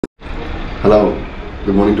Hello,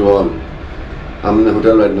 good morning to all. I'm in the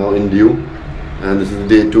hotel right now in Diu, and this is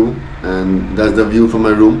day 2, and that's the view from my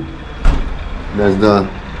room. There's the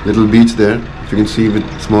little beach there, if you can see, with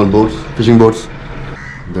small boats, fishing boats.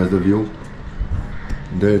 There's the view.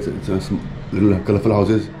 There it's a little colorful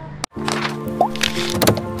houses.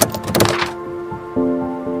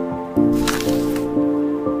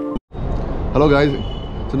 Hello guys,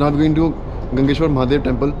 so now we're going to Gangeshwar Mahadev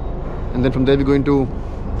temple, and then from there we're going to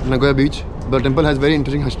Nagoya beach. The temple has very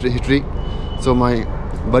interesting history, so my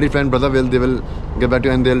buddy friend brother they will get back to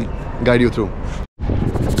you and they'll guide you through.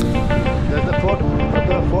 There's the fort,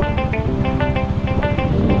 the fort.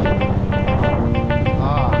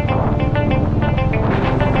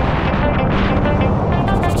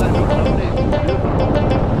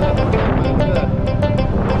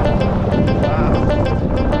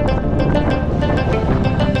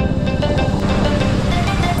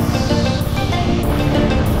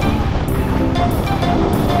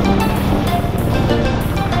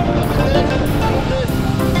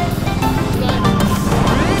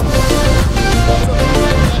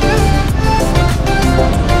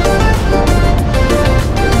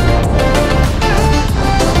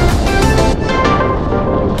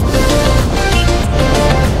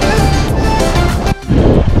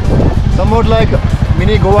 Somewhat like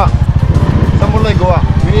mini Goa. Somewhat like Goa.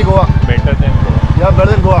 Mini Goa. Better than Goa. Yeah,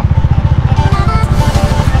 better than Goa.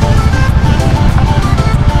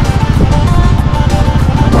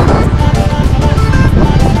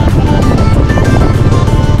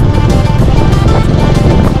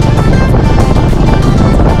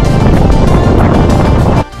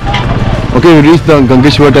 Okay, we reached the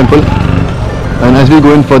Gangeshwar temple, and as we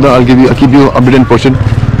go in further, I'll keep you updated in portion.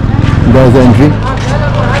 There's the entry.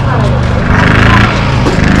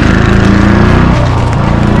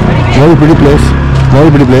 Very pretty place, very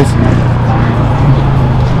pretty place.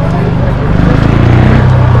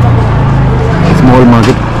 Small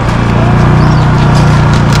market.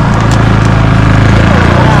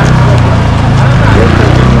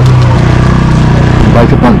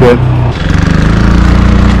 Bikes are parked there.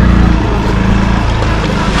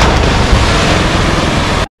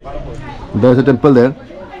 There's a temple there,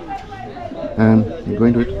 and we're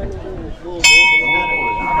going to it.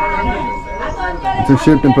 It's a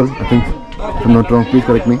Shiv temple, I think. If I'm not wrong, please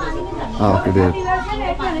correct me. Ah, okay, there.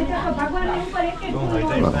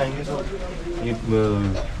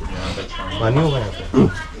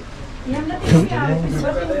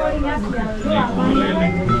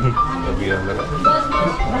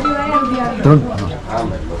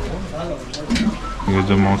 Use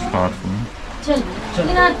the most powerful.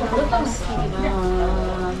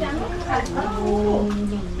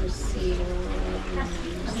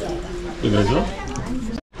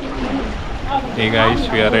 Hey guys,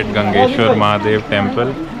 we are at Gangeshwar Mahadev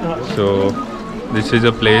temple. So this is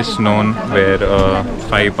a place known where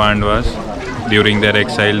 5 Pandavas, during their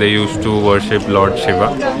exile, they used to worship Lord Shiva.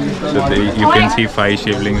 So you can see 5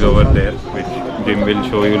 Shivlings over there, which Jim will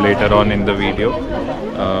show you later on in the video.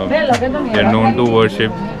 They are known to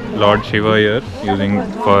worship Lord Shiva here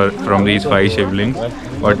from these 5 Shivlings.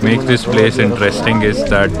 What makes this place interesting is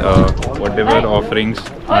that whatever offerings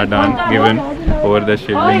are given over the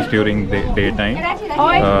Shivlings during the daytime,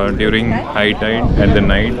 during high tide at the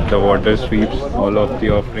night, the water sweeps all of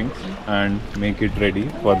the offerings and make it ready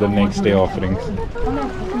for the next day offerings.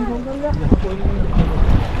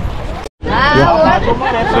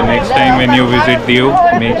 So next time when you visit Diu,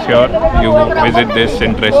 make sure you visit this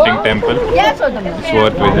interesting temple. It's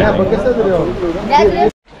worth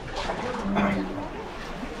visiting.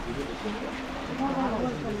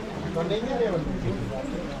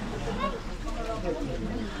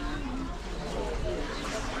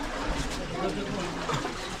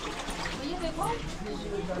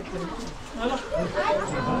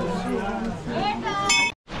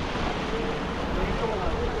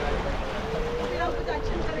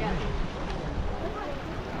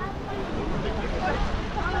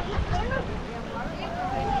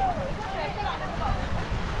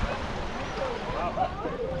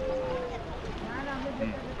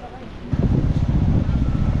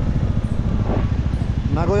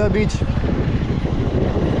 Nagoya beach.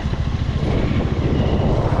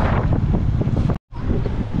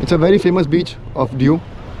 It's a very famous beach of Diu.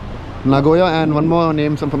 Nagoya and one more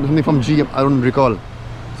name, something from G, I don't recall.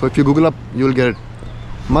 So if you Google up, you will get it.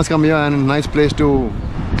 Must come here, and a nice place to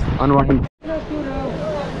unwind.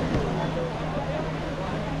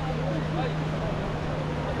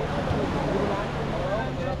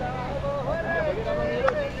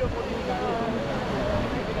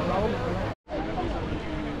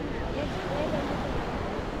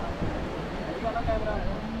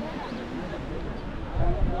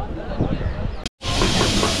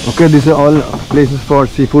 Okay, these are all places for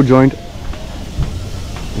seafood joint.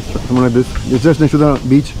 It's something like this. It's just next to the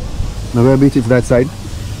beach. Navaya beach is that side.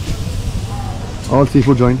 All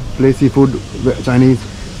seafood joint. Place seafood, Chinese,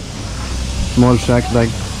 small shacks like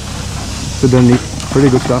sit there and eat. Pretty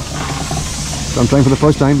good stuff. So I'm trying for the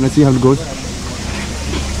first time. Let's see how it goes.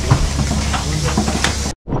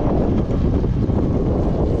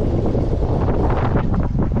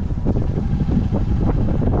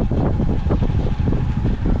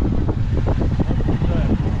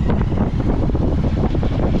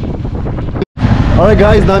 Alright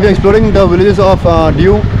guys, now we are exploring the villages of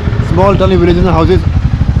Diu, small tiny villages and houses.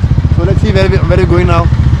 So let's see where we're going now.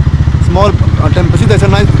 Small temple, see there's a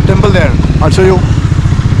nice temple there, I'll show you.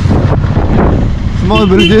 Small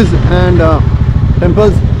villages and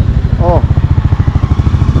temples. Oh,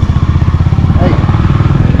 hey,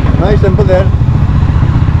 nice temple there.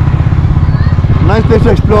 Nice place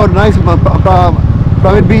to explore, nice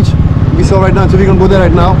private beach we saw right now, so we can go there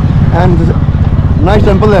right now. And nice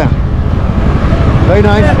temple there. Very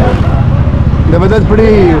nice. The weather is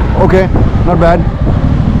pretty okay, not bad.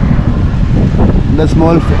 The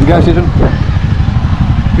small gas station,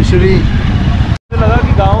 fishery.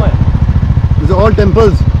 These are all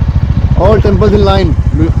temples in line.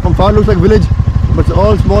 From far looks like village, but it's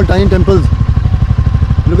all small tiny temples.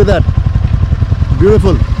 Look at that,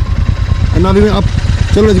 beautiful. And now we're going up.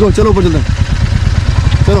 Chalo, let's go. Chalo, upar chalta hai.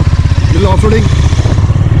 Chalo, little off-roading.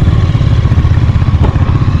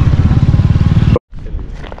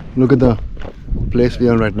 Look at the place we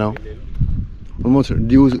are right now. Almost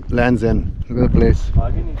Diu's Land's End. Look at the place.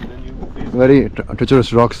 Very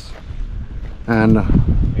treacherous rocks and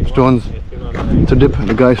stones. It's a dip.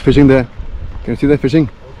 The guy is fishing there. Can you see that fishing?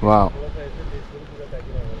 Wow.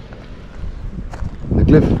 The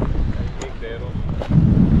cliff.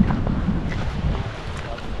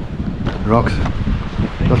 Rocks.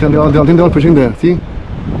 I think they're all fishing there. See?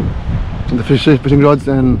 The fishing rods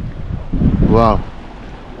and wow.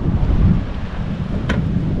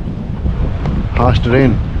 Harsh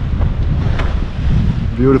terrain.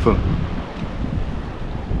 Beautiful.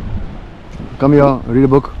 Come here, read a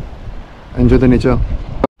book, enjoy the nature.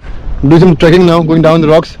 Do some trekking now, going down the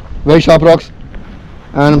rocks, very sharp rocks,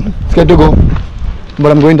 and I'm scared to go,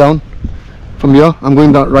 but I'm going down. From here, I'm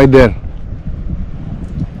going down right there.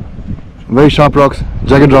 Very sharp rocks,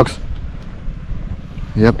 jagged rocks.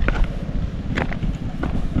 Yep.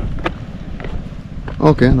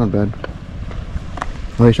 Okay, not bad.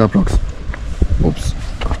 Very sharp rocks. Oops.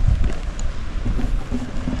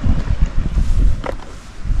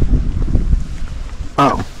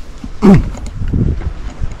 Ow.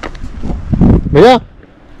 भैया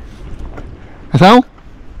ऐसा हूँ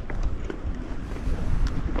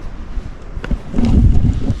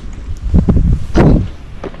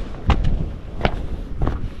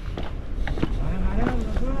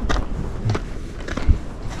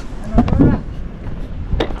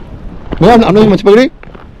भैया आपने मछली पकड़ी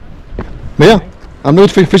भैया आपने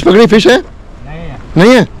कुछ फिश पकड़ी फिश है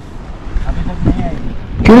नहीं है अभी तक नहीं आई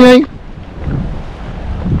क्यों नहीं आई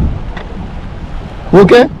वो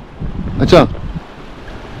क्या अच्छा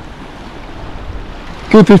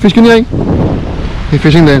क्यों फिश क्यों नहीं आई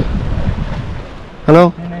फिशिंग देयर हेलो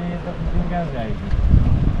नहीं तो फिशिंग कैसे आएगी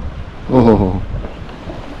ओहो हो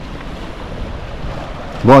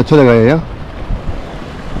बहुत अच्छा जगह है यार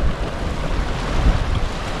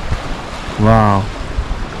वाह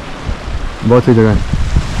बहुत सही जगह है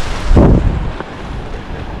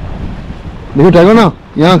देखो ट्राई करो ना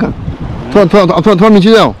यहाँ का थोड़ा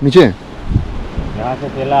नीचे जाओ नीचे यहाँ से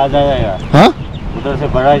पहला आ जाएगा हाँ उधर से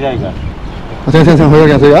बढ़ा जाएगा अच्छा ऐसा होगा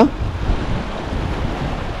कैसे यार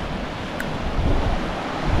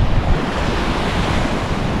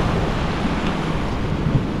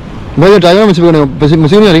भाई ट्राई करो मछली पकड़ने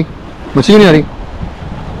मछली नहीं आ रही मछली नहीं आ रही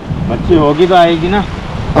मच्छी होगी तो आएगी ना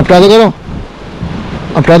अब ट्राई तो करो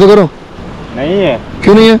अब ट्राई तो करो नहीं है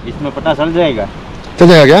क्यों नहीं है इसमें पता चल जाएगा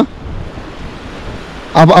क्या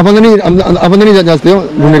आप अंदर नहीं जाते हो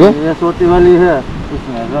ढूंढने को ये सोती वाली है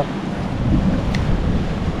इसमें तो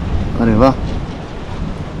अरे वाह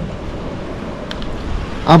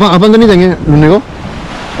आप अंदर नहीं जाएंगे ढूंढने को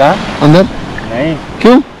क्या अंदर नहीं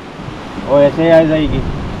क्यों वो ऐसे ही आ जाएगी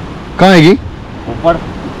कहाँ आएगी ऊपर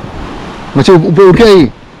मच्छी ऊपर उठ के आएगी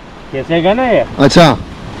कैसे गया ना ये अच्छा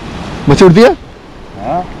मच्छी उड़ती है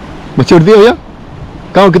हाँ मच्छी उड़ती है भैया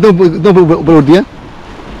कहाँ कितना ऊपर उड़ती है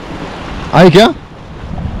आई क्या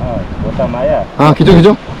वो तो आया हाँ खींचो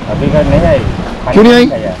खींचो अभी का नहीं आएगी क्यों नहीं आई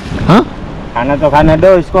हाँ खाना तो खाने दो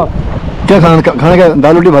इसको क्या खाना क्या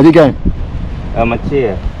दाल रोटी भाजी क्या है मच्छी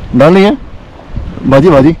है दाल नहीं है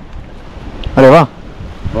भाजी अरे वाह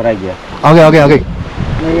बोरा गया आगे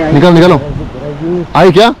निकालो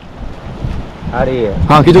आई क्या आ रही है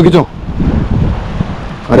हाँ खींचो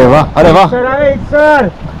अरे वाह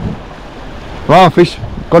सर वाह फिश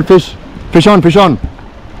कॉट फिश ऑन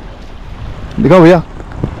दिखाओ भैया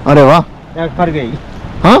अरे वाह फर गई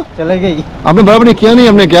हाँ चले गई आपने बराबर नहीं किया नहीं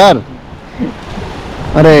हमने क्या यार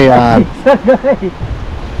अरे यार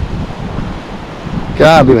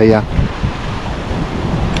क्या अभी भैया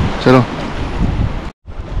चलो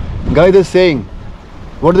guys is saying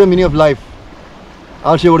what is the meaning of life.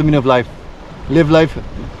 I'll show you what is the meaning of life. Live life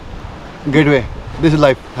great way. This is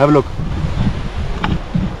life. Have a look.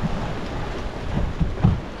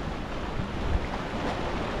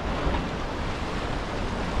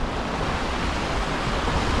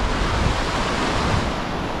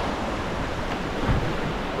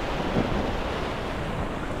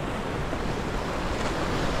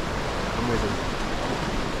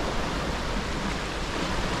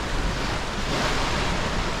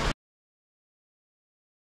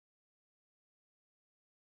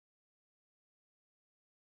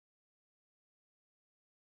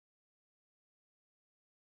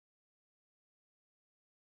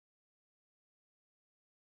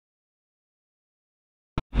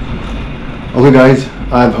 Okay guys,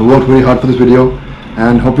 I've worked very hard for this video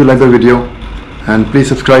and hope you like the video, and please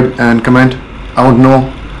subscribe and comment. I want to know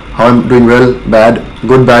how I'm doing, well, bad,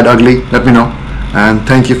 good, bad, ugly, let me know, and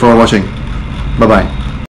thank you for watching. Bye bye.